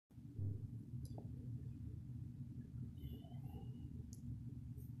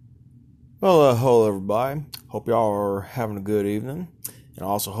Well, hello everybody. Hope y'all are having a good evening, and I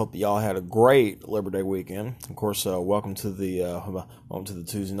also hope that y'all had a great Labor Day weekend. Of course, welcome to the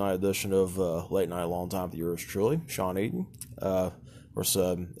Tuesday night edition of Late Night Long Time with yours truly, Sean Eden. Of course,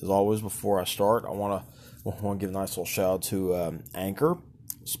 as always, before I start, I want to give a nice little shout out to Anchor,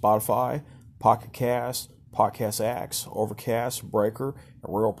 Spotify, Pocket Cast, Podcast Axe, Overcast, Breaker,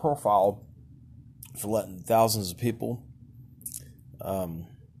 and Real Profile for letting thousands of people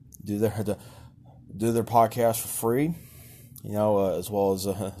do their podcast for free, as well as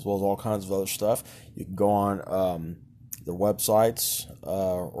all kinds of other stuff. You can go on their websites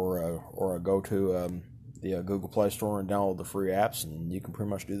or go to the Google Play Store and download the free apps, and you can pretty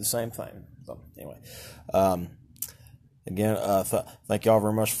much do the same thing. So anyway, again, thank y'all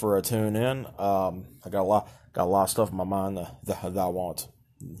very much for tuning in. I got a lot of stuff in my mind that I want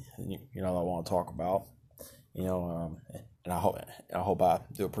to talk about. And I hope I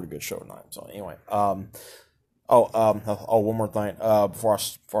do a pretty good show tonight. So anyway, one more thing before I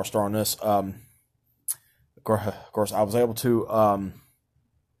start on this. Of course, I was able to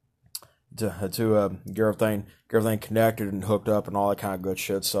get everything connected and hooked up and all that kind of good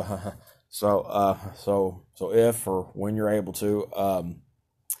shit. So if or when you're able to,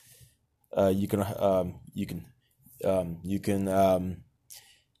 you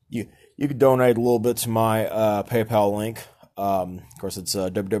can donate a little bit to my PayPal link. Of course, it's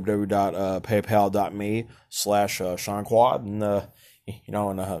www.paypal.me/SeanQuad,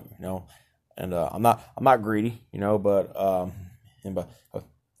 and I'm not greedy, but I'm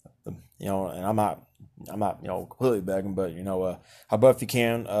not completely begging, but how about if you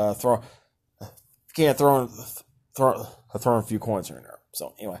can throw in a few coins here and there.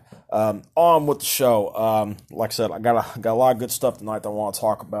 So anyway, on with the show. Like I said, I got a lot of good stuff tonight that I want to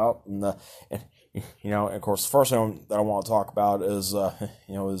talk about, and of course, the first thing that I want to talk about is my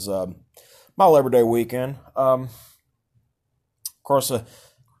Labor Day weekend. Of course,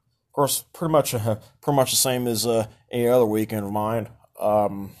 pretty much the same as any other weekend of mine.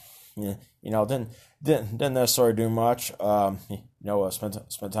 Didn't necessarily do much.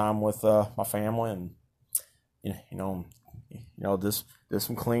 Spent time with my family, and did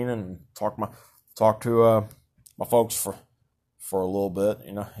some cleaning and talk to my folks for a little bit.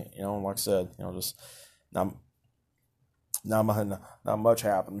 Like I said, just not much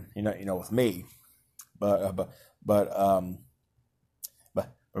happened. With me, but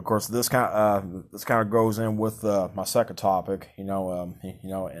of course this kind of goes in with my second topic. And like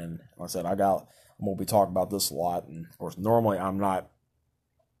I said, I'm gonna be talking about this a lot. And of course, normally I'm not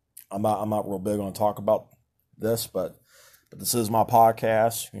real big on talk about this, but this is my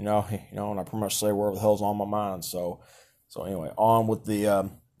podcast, and I pretty much say whatever the hell's on my mind. So anyway, on with the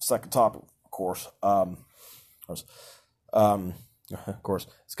second topic, of course. Of course,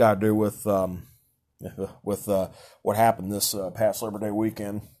 it's got to do with what happened this past Labor Day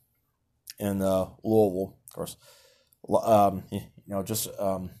weekend in Louisville. Of course,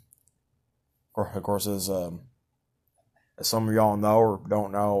 of course, as some of y'all know or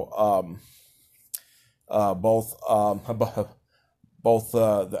don't know. Both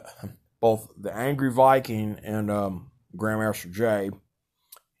the Angry Viking and Grandmaster Jay,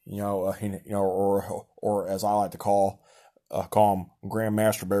 or as I like to call him,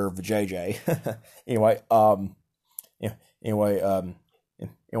 Grandmaster Bear JJ. Anyway,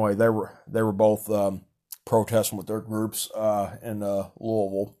 they were both protesting with their groups in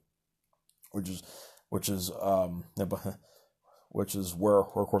Louisville, which is where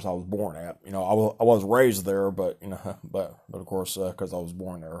of course I was born at. I was raised there, but of course because I was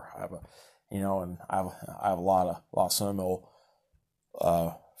born there, I have a lot of sentimental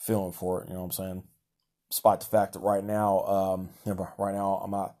feeling for it. You know what I'm saying? Despite the fact that right now, I'm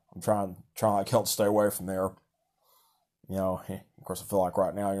trying like hell to stay away from there. Of course I feel like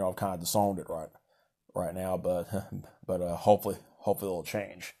right now, I've kind of disowned it right now, but hopefully it'll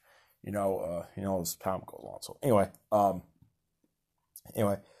change. As time goes on. So anyway.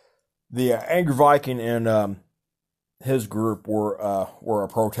 The Angry Viking and his group were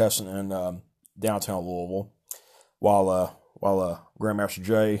protesting in downtown Louisville, while Grandmaster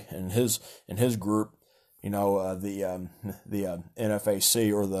Jay and his group, the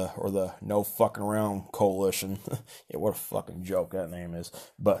NFAC or the No Fucking Around Coalition. Yeah, what a fucking joke that name is.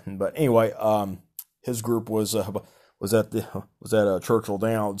 But anyway, his group was at Churchill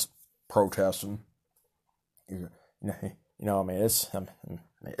Downs protesting.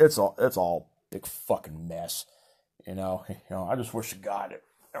 It's all big fucking mess. I just wish to God that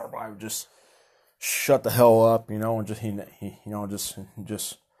everybody would just shut the hell up, and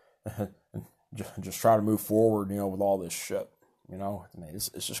just try to move forward, with all this shit. You know, I mean, it's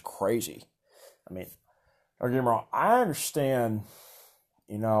just crazy. I mean, don't get me wrong. I understand,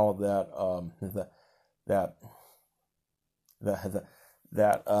 you know, that that that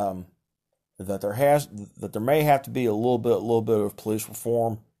that there may have to be a little bit of police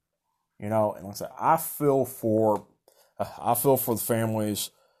reform. You know, and like I said, I feel for the families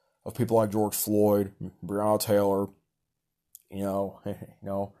of people like George Floyd, Breonna Taylor. You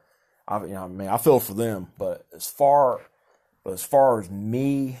know, I mean, I feel for them. But as far as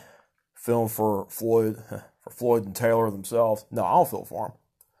me feeling for Floyd and Taylor themselves, no, I don't feel for them.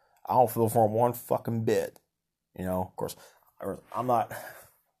 I don't feel for them one fucking bit. You know, of course, I'm not.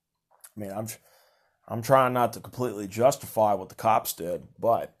 I mean, I'm trying not to completely justify what the cops did,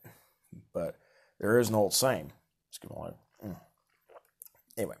 but there is an old saying. Excuse me.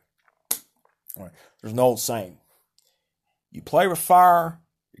 Anyway, there's an old saying. You play with fire,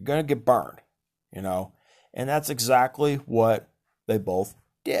 you're gonna get burned. You know, and that's exactly what they both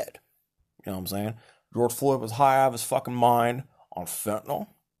did. You know what I'm saying? George Floyd was high out of his fucking mind on fentanyl.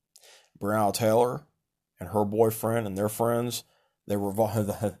 Breonna Taylor and her boyfriend and their friends, they were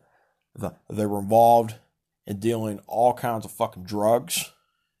involved in dealing all kinds of fucking drugs.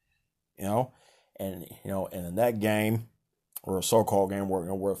 You know, and in that game, or a so-called game, where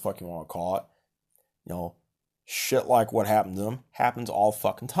the fuck you want to call it, you know, shit like what happened to them happens all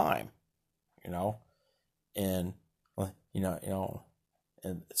fucking time. You know, and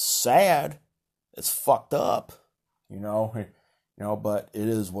and it's sad, it's fucked up, but it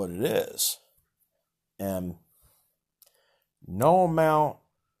is what it is, and no amount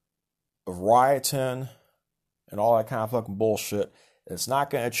of rioting and all that kind of fucking bullshit, it's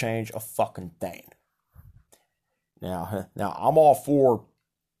not going to change a fucking thing. Now I'm all for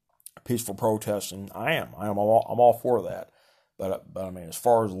peaceful protesting. I'm all for that. But I mean, as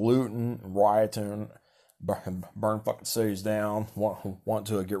far as looting and rioting, burn fucking cities down, want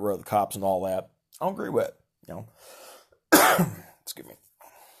to get rid of the cops and all that, I don't agree with it. You know, excuse me.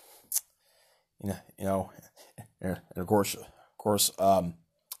 And of course,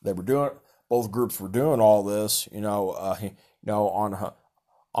 they were doing. Both groups were doing all this.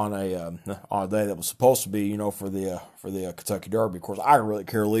 On a day that was supposed to be, for the Kentucky Derby. Of course, I don't really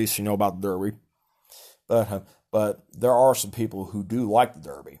care least, about the Derby, but there are some people who do like the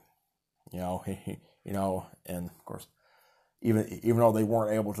Derby, and of course, even though they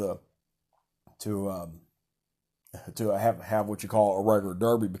weren't able to have what you call a regular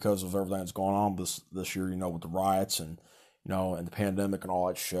Derby because of everything that's going on this year, with the riots and and the pandemic and all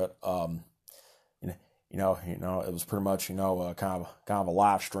that shit. It was pretty much, kind of a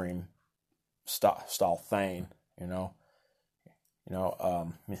live stream style thing,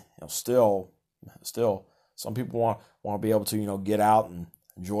 still some people want to be able to, get out and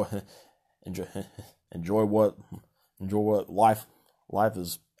enjoy what life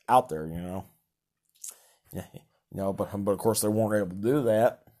is out there, but of course they weren't able to do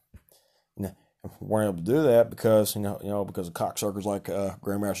that. Because because of cocksuckers like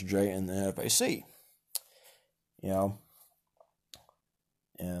Grandmaster Jay and the NFAC. And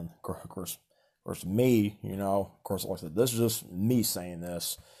of course, me, like I said, this is just me saying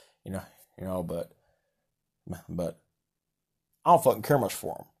this, but I don't fucking care much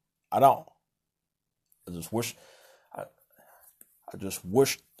for them. I don't. I just wish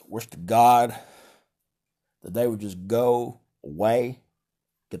to God that they would just go away,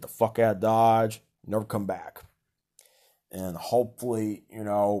 get the fuck out of Dodge, never come back, and hopefully,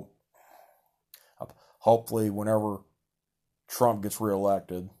 whenever Trump gets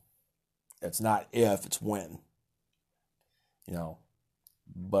reelected, it's not if, it's when.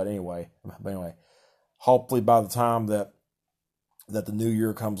 But anyway, hopefully by the time that the new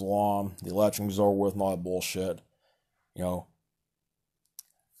year comes along, the election is over with and all that bullshit, people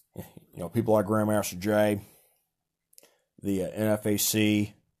like Grandmaster Jay, the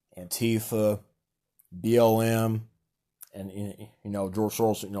NFAC, Antifa, BLM, and George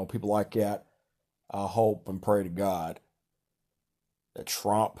Soros, people like that. I hope and pray to God that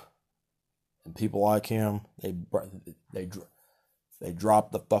Trump and people like him, they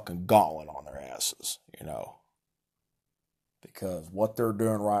drop the fucking gauntlet on their asses, because what they're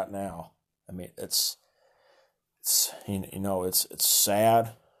doing right now, I mean, it's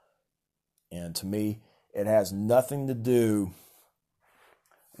sad, and to me, it has nothing to do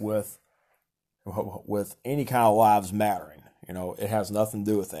with any kind of lives mattering. It has nothing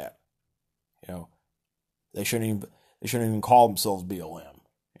to do with that. They shouldn't even call themselves BLM,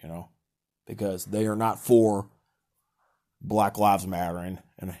 because they are not for Black Lives Mattering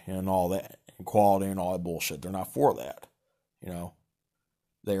and all that, equality and all that bullshit. They're not for that,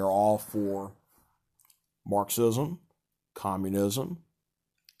 They are all for Marxism, communism,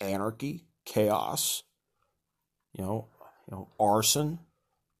 anarchy, chaos, arson,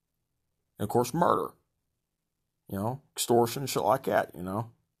 and of course murder, extortion, shit like that,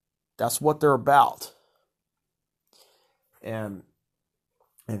 That's what they're about. And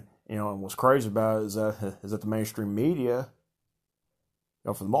and what's crazy about it is that the mainstream media,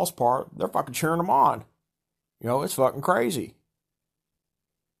 for the most part, they're fucking cheering them on. It's fucking crazy.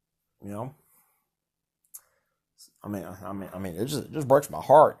 I mean, it just breaks my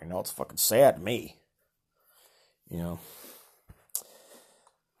heart. It's fucking sad to me.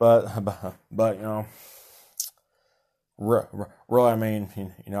 But really, I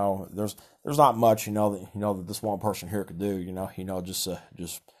mean, there's not much, that this one person here could do.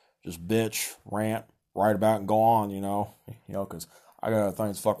 Just bitch, rant, write about, it and go on. Because I got other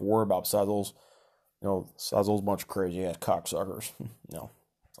things to fucking worry about besides those bunch of crazy ass cocksuckers. So,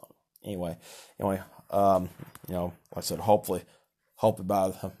 anyway, like I said, hopefully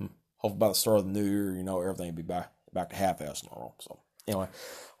by the start of the new year, everything will be back to half-ass normal. So anyway,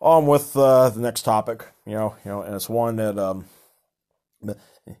 on with the next topic, and it's one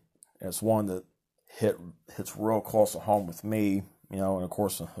that hits real close to home with me, and of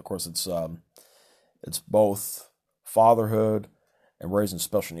course it's both fatherhood and raising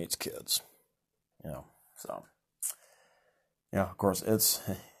special needs kids, so of course it's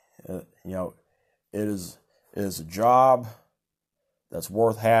it is a job that's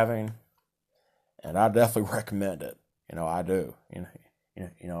worth having, and I definitely recommend it. I do.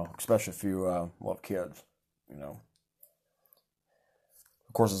 Especially if you love kids. Of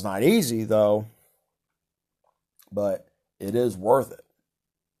course, it's not easy though, but it is worth it.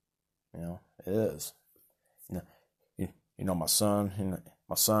 It is. My son.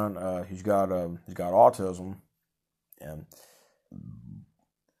 He's got autism, and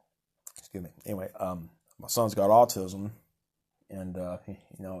excuse me. Anyway, my son's got autism, and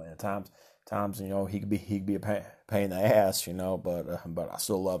at times he could be a pain in the ass, but I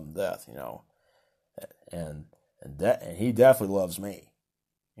still love him to death, and he definitely loves me,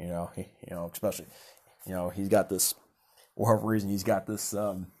 especially, he's got this, for whatever reason, he's got this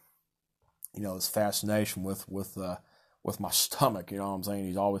this fascination with my stomach, what I'm saying.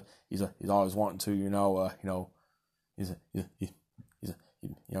 He's always wanting to,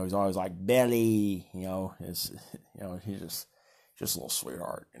 he's always like belly, it's, he's just a little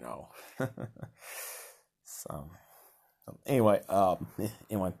sweetheart, So anyway, of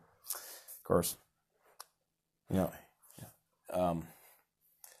course,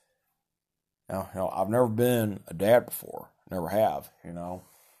 I've never been a dad before, never have, and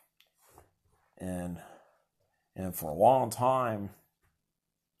for a long time,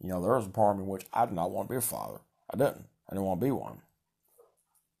 there was a part of me which I did not want to be a father. I didn't want to be one.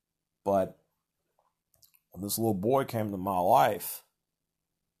 But when this little boy came into my life,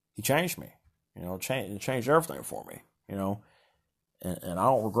 he changed me. Changed everything for me. And I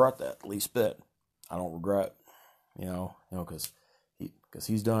don't regret that the least bit. I don't regret, because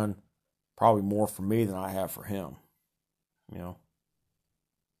he's done probably more for me than I have for him.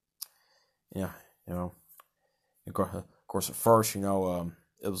 Yeah. Of course, at first, it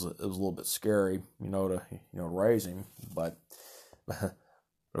was a little bit scary, to raise him, but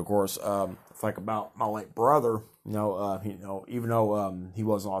of course, think about my late brother. Even though he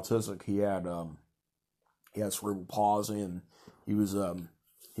wasn't autistic, he had cerebral palsy, and he was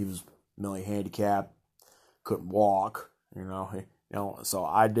mentally handicapped, couldn't walk. So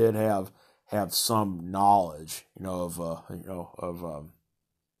I did have some knowledge, of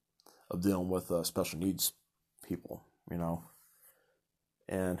dealing with special needs people,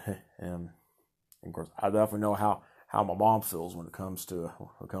 and of course I definitely know how my mom feels when it comes to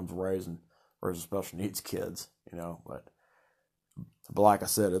raising special needs kids, but like I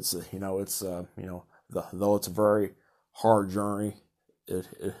said, it's though it's a very hard journey, it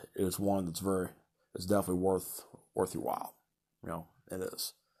is one it's definitely worth your while, it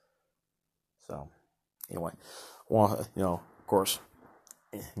is. So anyway, well, of course,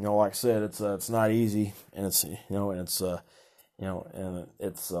 like I said, it's not easy, and it's it's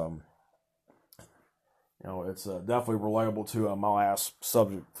definitely relatable to my last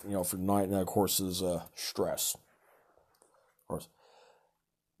subject, for tonight, and that, of course, is stress. Of course,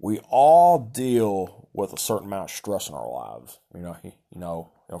 we all deal with a certain amount of stress in our lives.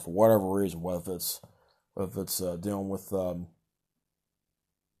 For whatever reason, whether it's dealing with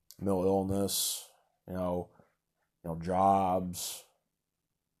mental illness, jobs,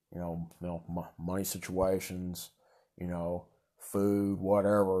 money situations, food,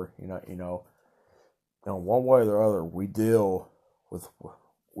 whatever, one way or the other, we deal with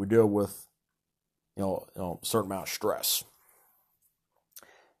a certain amount of stress.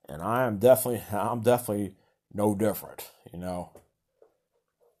 And I'm definitely no different,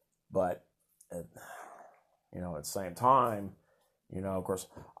 But, at, at the same time, of course,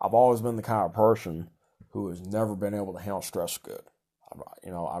 I've always been the kind of person who has never been able to handle stress good.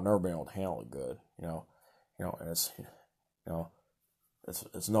 I've never been able to handle it good, and you know,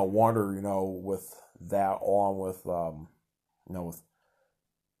 it's no wonder, with that on with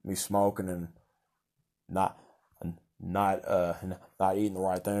me smoking and not not not eating the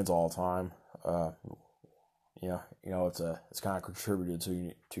right things all the time. It's kind of contributed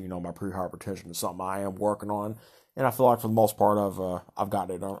to my pre-hypertension. It's something I am working on, and I feel like for the most part I've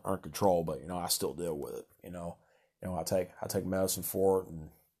gotten it under control. But I still deal with it. I take medicine for it, and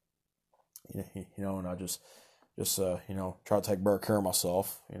I just try to take better care of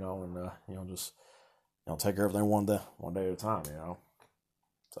myself. And just take everything one day at a time.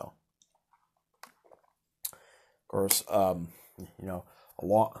 So of course,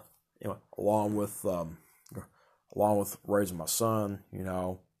 along along with raising my son,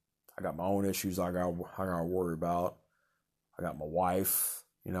 I got my own issues I got to worry about. I got my wife,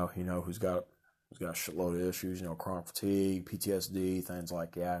 who's got a shitload of issues, chronic fatigue, PTSD, things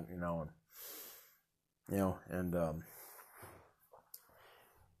like that, and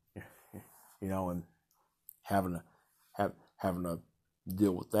having to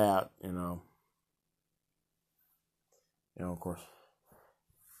deal with that, of course,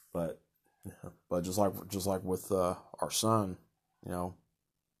 but just like with our son,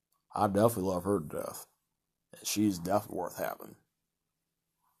 I definitely love her to death. She's definitely worth having.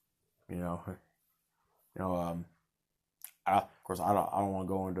 Of course, I don't want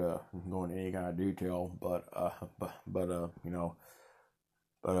to go into any kind of detail, but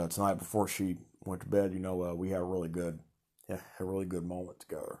tonight before she went to bed, we had a really good moment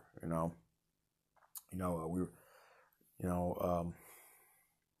together. We were,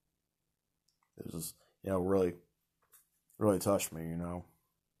 it was just, really, really touched me, and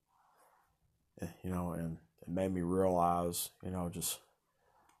it made me realize, just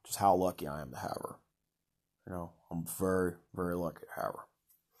how lucky I am to have her. I'm very, very lucky to have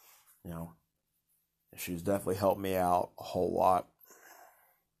her. She's definitely helped me out a whole lot,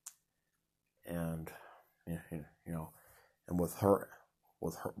 and and with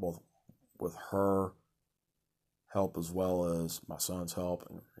her help as well as my son's help,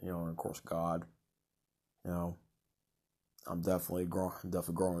 and of course God, I'm definitely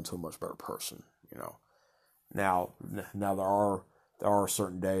growing into a much better person. Now there are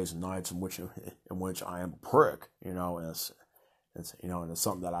certain days and nights in which I am a prick, and it's and it's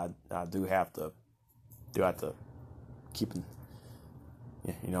something that I do have to keep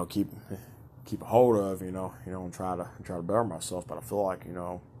keep a hold of, and try to better myself. But I feel like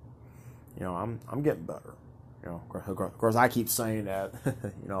I'm getting better. Of course, I keep saying that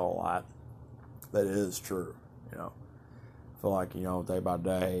a lot. That it is true. I feel like day by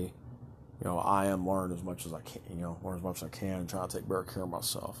day, I am learning as much as I can. Learn as much as I can, and try to take better care of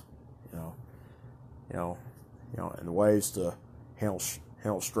myself. And the ways to handle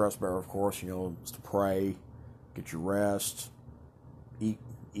stress better, of course, is to pray, get your rest, eat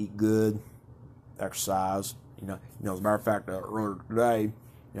good, exercise. As a matter of fact, earlier today,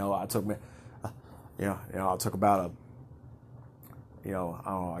 I took me, I took about a, I don't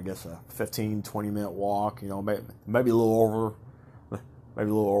know, I guess a 15-20 minute walk. Maybe a little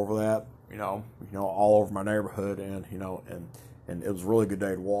over that. All over my neighborhood, and and it was a really good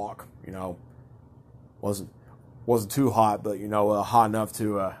day to walk. Wasn't too hot, but hot enough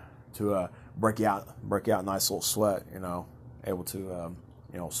to break you out a nice little sweat. Able to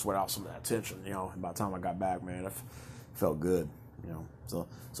sweat out some of that tension. And by the time I got back, man, it felt good. So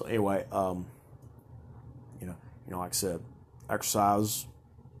anyway, like I said, exercise.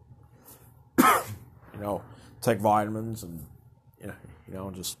 Take vitamins, and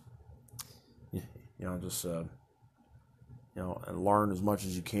and learn as much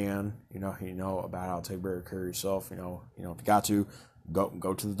as you can. About how to take better care of yourself. If you got to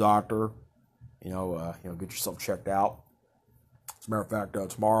go to the doctor. Get yourself checked out. As a matter of fact,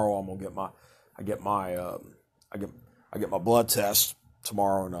 tomorrow I'm gonna get my blood test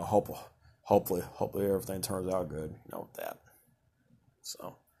tomorrow, and hopefully everything turns out good. With that.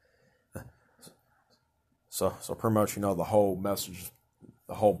 So pretty much, the whole message,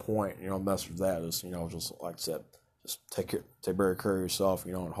 the whole point, message of that is, just like I said, just take better care of yourself,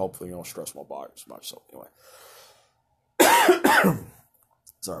 and hopefully you don't stress my body as much. So anyway,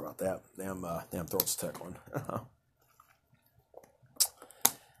 sorry about that. Damn throat's tickling.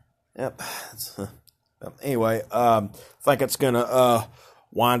 Yep. Anyway, I think it's gonna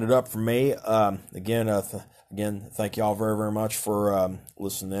wind it up for me. Again, thank y'all very, very much for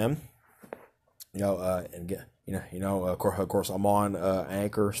listening in. And get of course, I'm on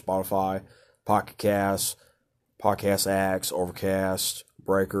Anchor, Spotify, Pocket Cast, Podcast Axe, Overcast,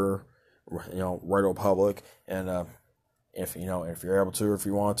 Breaker, Radio Public, and if you're able to, if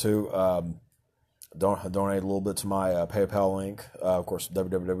you want to, donate a little bit to my PayPal link. Of course,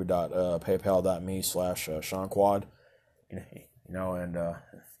 www.paypal.me/SeanQuad. And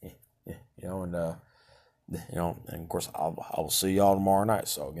of course, I will see y'all tomorrow night.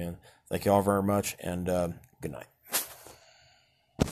 So again, thank y'all very much, and good night.